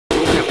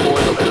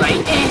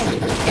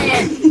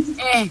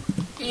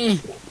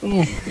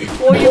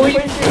Or you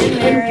push it in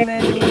there and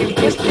then you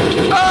twist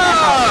it.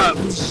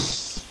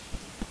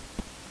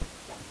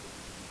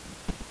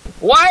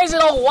 Why is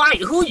it all white?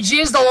 Who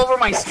jizzed all over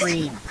my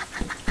screen?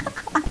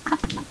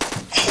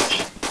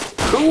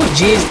 Who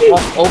jizzed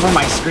all over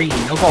my screen?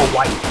 Look all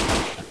white.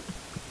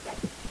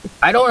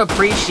 I don't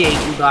appreciate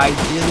you guys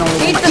jizzing all over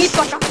my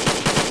screen.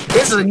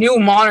 This is a new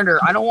monitor.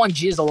 I don't want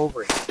jizz all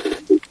over it.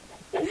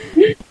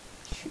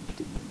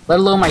 Let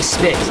alone my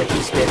spit, because I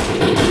keep spitting.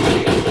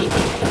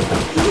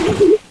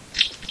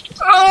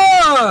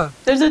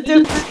 There's a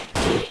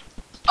difference.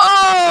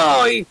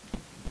 Oh!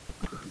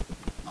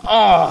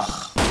 Oh!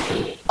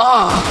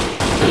 Oh!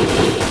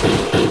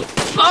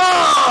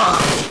 Oh!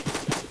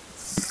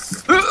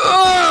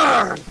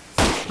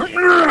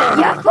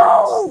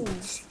 Yahoo!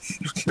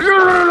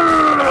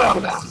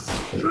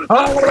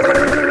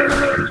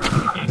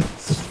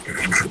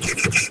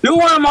 You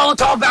want a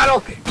Molotov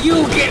battle?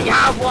 You can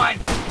have one!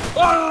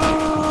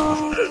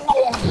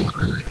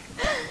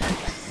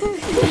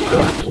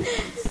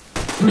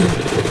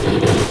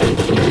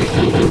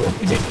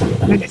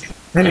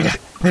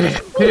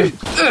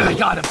 I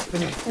got him.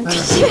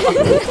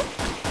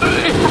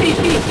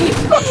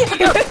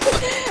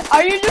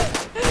 Are you just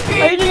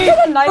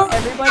gonna knife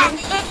everybody?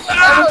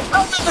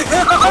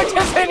 I'm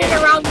just hitting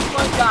around this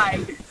one guy.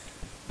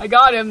 I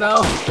got him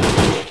though.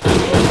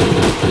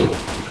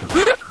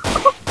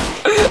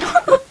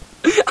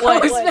 I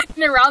was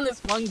spinning around this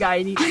one guy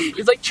and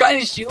he's like trying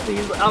to shoot me.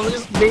 I'm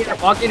just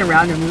walking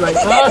around him. He's like,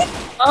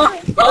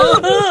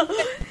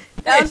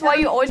 That's why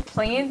you always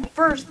play in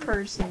first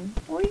person.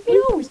 Well, you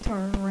can always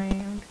turn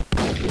around.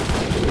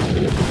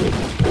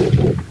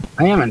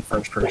 I am in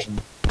first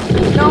person.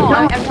 No,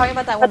 I'm talking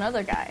about that one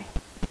other guy.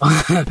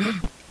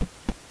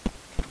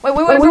 Wait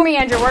for me,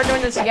 Andrew. We're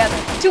doing this together.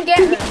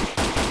 Together.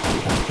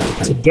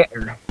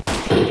 Together.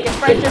 Get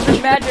friendship is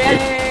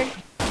magic.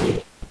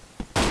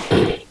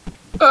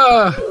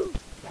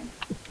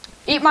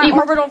 Eat my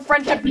orbital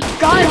friendship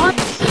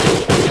guns.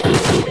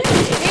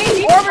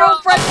 Eat orbital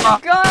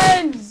friendship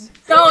guns.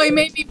 No, he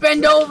made me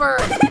bend over.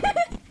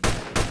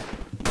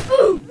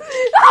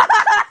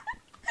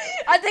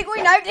 I think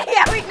we knifed it.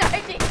 Yeah, we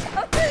knifed each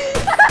other.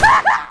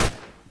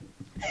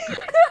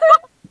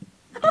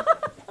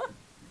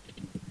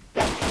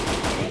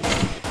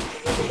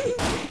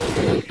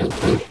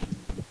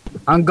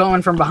 I'm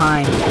going from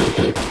behind.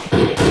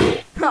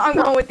 I'm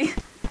going with you.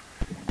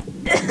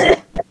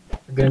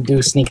 We're gonna do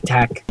a sneak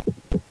attack.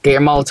 Get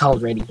your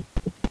Molotov ready.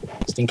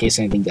 Just in case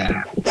anything bad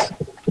happens.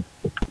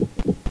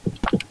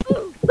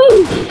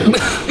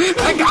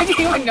 That guy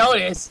didn't even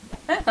notice.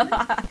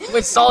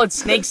 With solid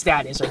snake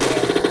status right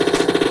there.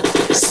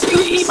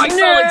 Eat my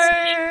solid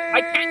snake!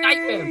 I can't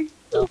knife him!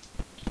 So,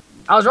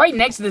 I was right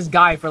next to this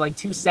guy for like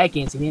 2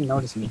 seconds. He didn't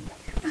notice me.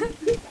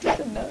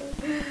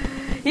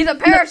 He's a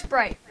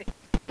parasprite.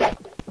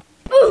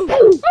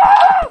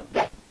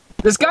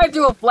 This guy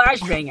threw a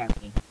flashbang at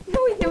me.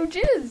 No, he threw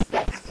jizz.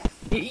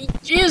 He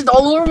jizzed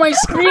all over my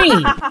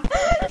screen.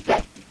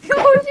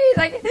 Oh jeez,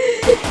 I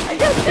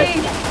can't see.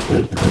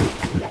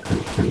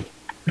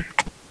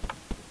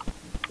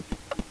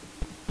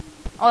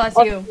 Oh, that's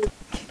you.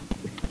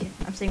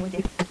 I'm staying with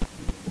you.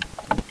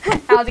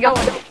 How's it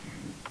going?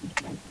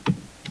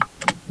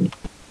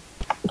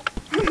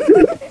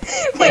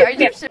 Wait, are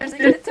you seriously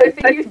gonna type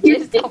in you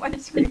jizzed on my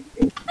screen?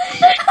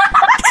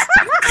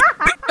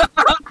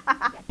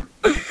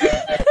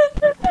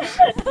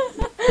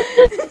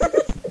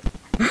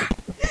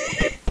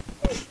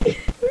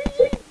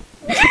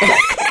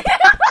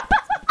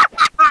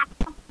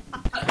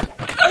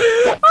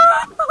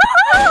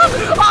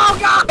 Oh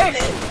god!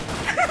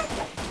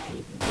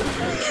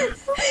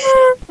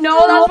 No,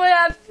 that's what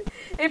happens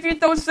if you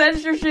throw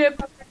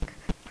censorship.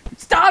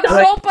 Stop,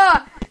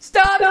 Sopa!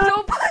 Stop,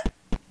 Sopa!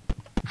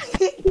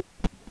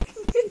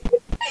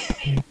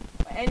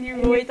 And you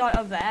really thought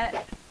of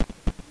that?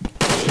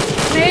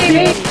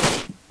 Maybe.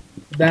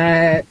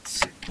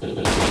 That's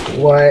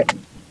what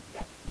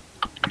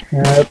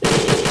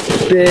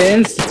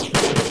happens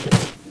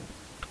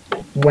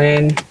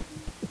when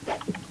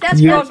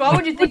That's gross. Why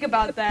would you think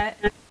about that?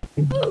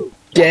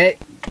 get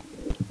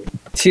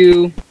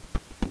too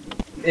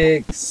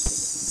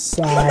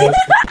excited.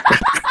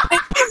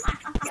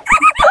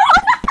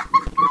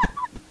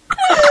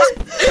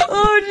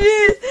 Oh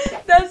jeez,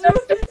 that's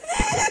what...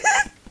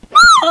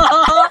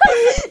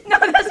 No,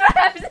 that's what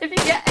happens if you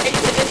get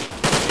exited.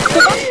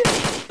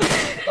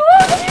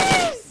 Oh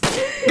jeez!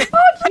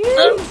 Oh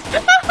jeez!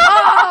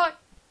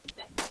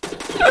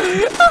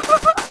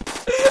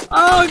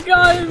 Oh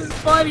god, this is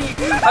funny.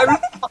 I'm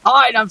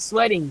hot and I'm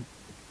sweating.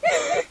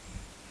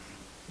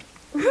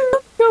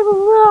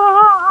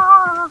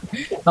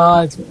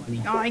 Oh, it's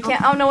funny. Oh, I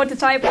don't know what to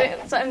type.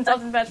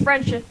 Something about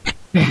friendship.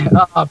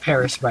 Oh,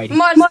 Paris Spidey.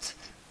 Must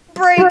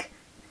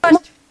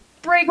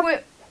break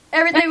with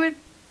everything with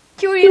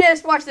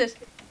cuteness. Watch this.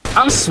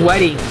 I'm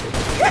sweating.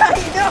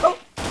 I know.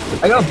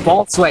 I got a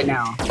ball sweat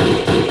now.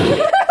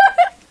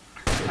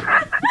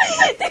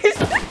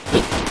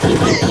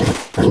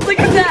 Look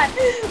at that.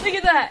 Look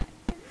at that.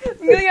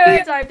 Look at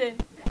what I typed in.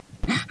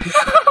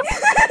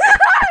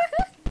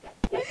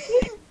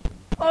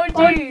 Oh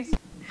jeez.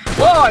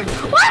 Lord.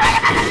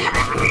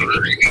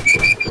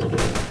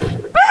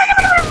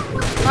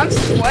 I'm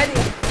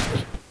sweating.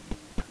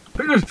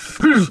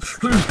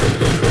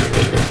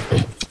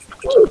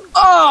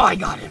 Oh, I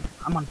got him.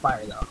 I'm on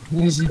fire though.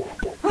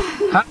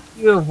 How do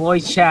you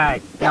avoid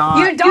chat? No.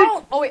 You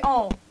don't. Oh wait.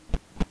 Oh.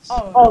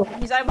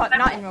 He's not in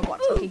Roblox.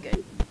 Okay,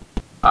 good.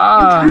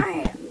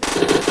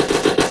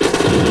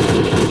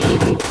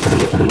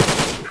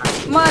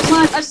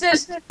 Must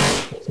assist.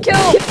 Kill.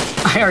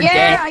 I already did.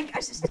 I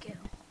assist kill.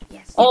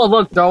 Yes. Oh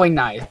look, throwing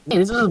knife. Hey,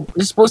 this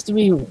is supposed to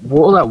be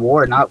World at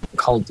War, not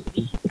Call of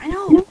Duty. I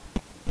know.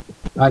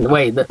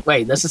 Wait,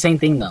 that's the same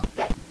thing though.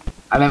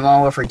 I meant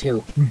Modern Warfare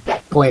 2.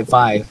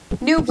 0.5.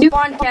 Noob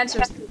spawn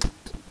cancers.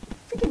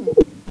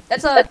 Freaking.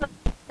 That's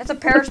a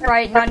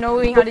parasite not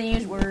knowing how to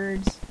use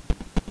words.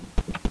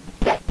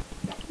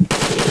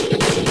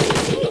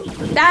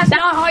 That's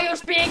not how you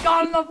speak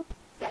on the.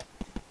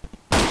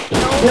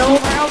 No.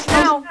 Where else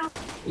now?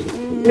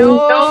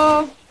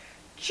 No.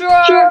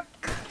 Truck.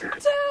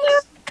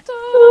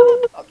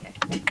 Okay.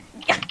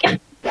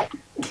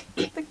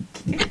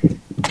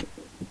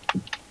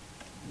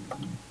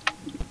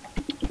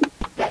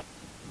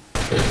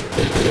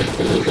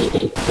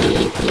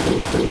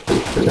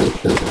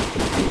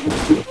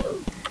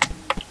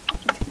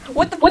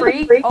 What the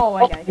freak? Oh,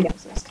 I got it.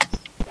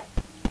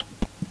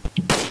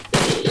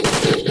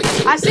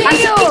 I see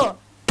you!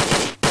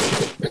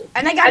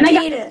 And I got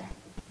data.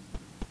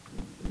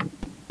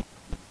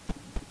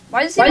 Why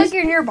does it seem like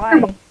you're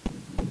nearby?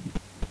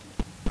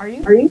 Are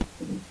you?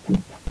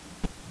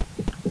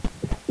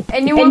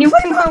 And you want to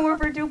play Modern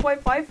Warfare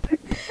 2.5?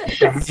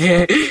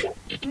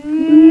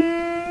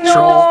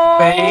 Troll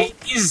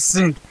face.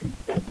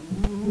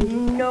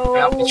 No. I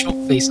have the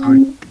troll face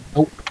on.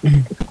 Nope.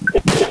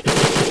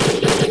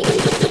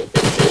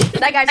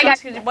 That guy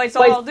sucks because he plays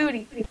Call of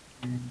Duty.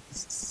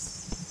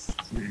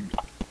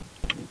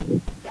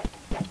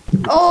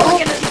 Oh,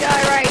 look at this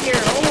guy right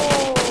here.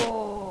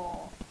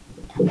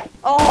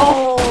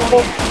 Oh,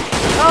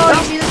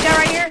 you see this guy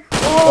right here?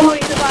 Oh,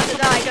 he's about to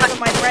die because of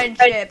my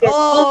friendship.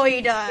 Oh,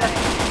 he died.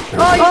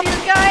 Oh, you see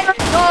this guy?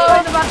 Oh,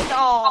 he's about to die.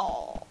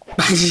 Oh.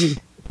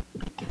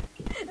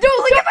 Dude,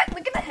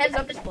 look at the heads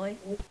up display.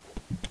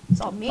 It's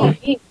all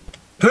me.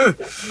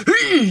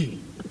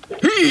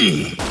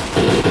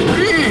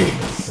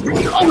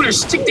 I'm gonna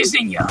stick this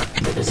in ya.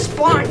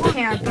 Spawn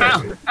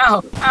camper.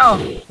 Ow.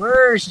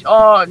 Where's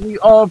your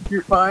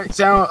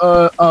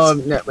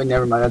sound?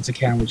 Never mind. That's a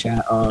camera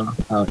chat. Oh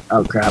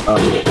crap. I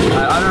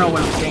don't know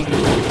what I'm saying.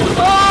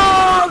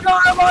 Oh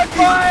God, I'm on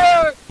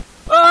fire!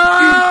 I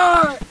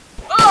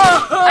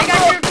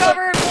got you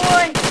covered,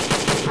 boy.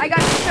 I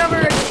got you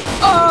covered.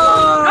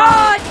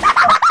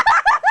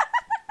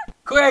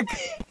 Quick,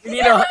 we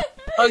need to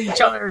hug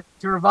each other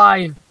to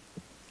revive.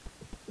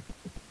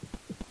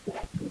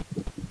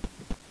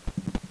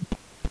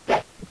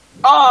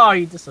 Oh,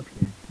 you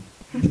disappeared.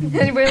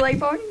 Anybody like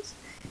ponies?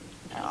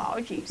 Oh,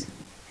 jeez.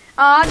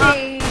 Aw,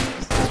 jeez.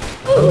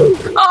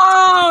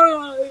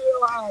 Oh!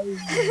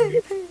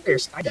 They're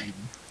skydiving.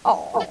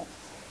 Oh.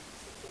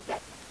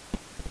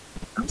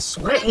 I'm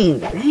sweating.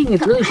 Dang,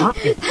 it's really hot.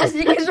 That's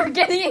because we're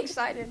getting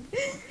excited.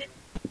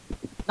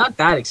 Not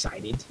that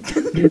excited.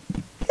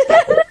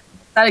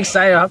 That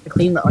excited, I have to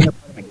clean the under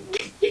part of my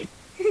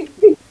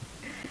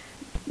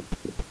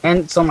and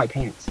it's on my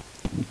pants.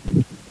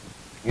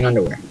 And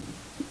underwear.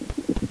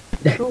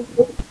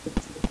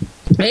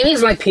 Maybe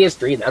it's my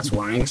PS3, that's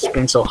why it's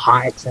been so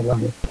hot.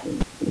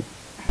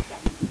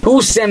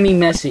 Who sent me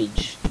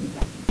message?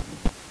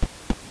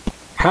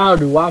 How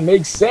do I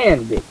make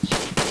sandwich?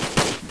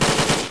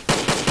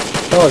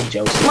 Oh,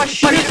 Joseph.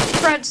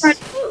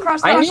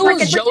 I knew it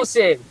was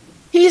Joseph.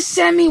 He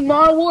sent me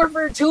Modern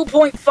Warfare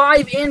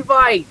 2.5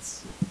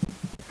 invites.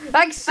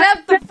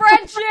 Accept the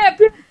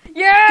friendship!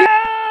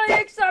 Yeah!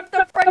 Accept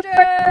the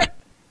friendship!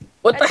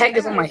 What the heck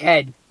is on my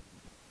head?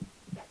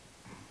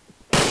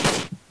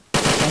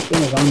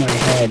 Something is on my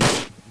head.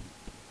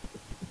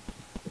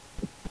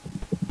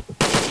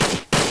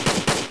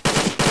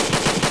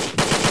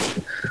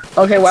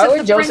 Okay, why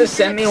would Joseph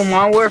send me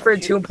Modern Warfare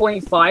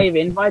 2.5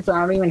 invites when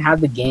I don't even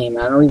have the game?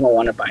 I don't even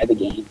want to buy the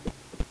game.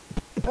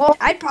 Well,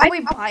 I'd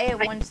probably buy it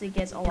once it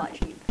gets a lot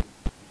cheap.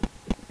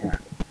 Yeah.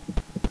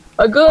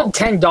 A good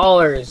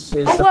 $10 is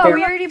the well,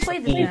 we already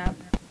played this map.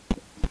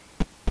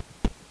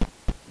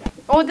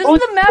 Oh, this is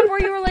the map where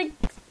you were like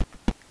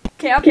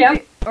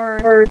camping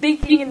or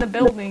thinking in the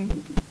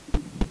building.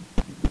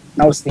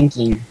 I was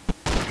thinking.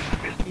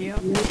 Yeah.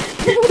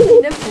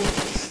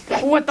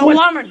 With the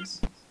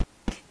lemons.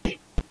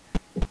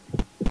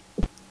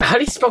 How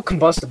do you spell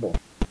combustible?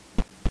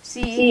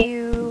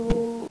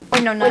 C-U... Oh,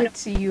 no, not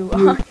C-U.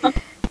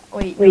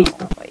 Wait. No,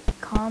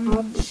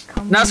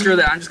 screw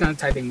that. I'm just gonna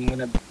type in.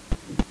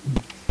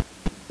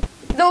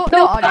 No,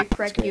 I'll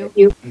correct you.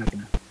 I'm not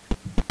gonna.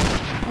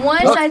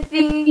 Once I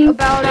think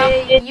about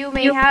it, you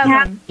may have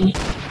them.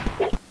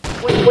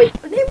 Wait,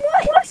 then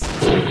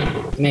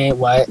what? Man,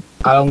 what?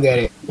 I don't get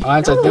it.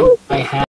 Once I think I have.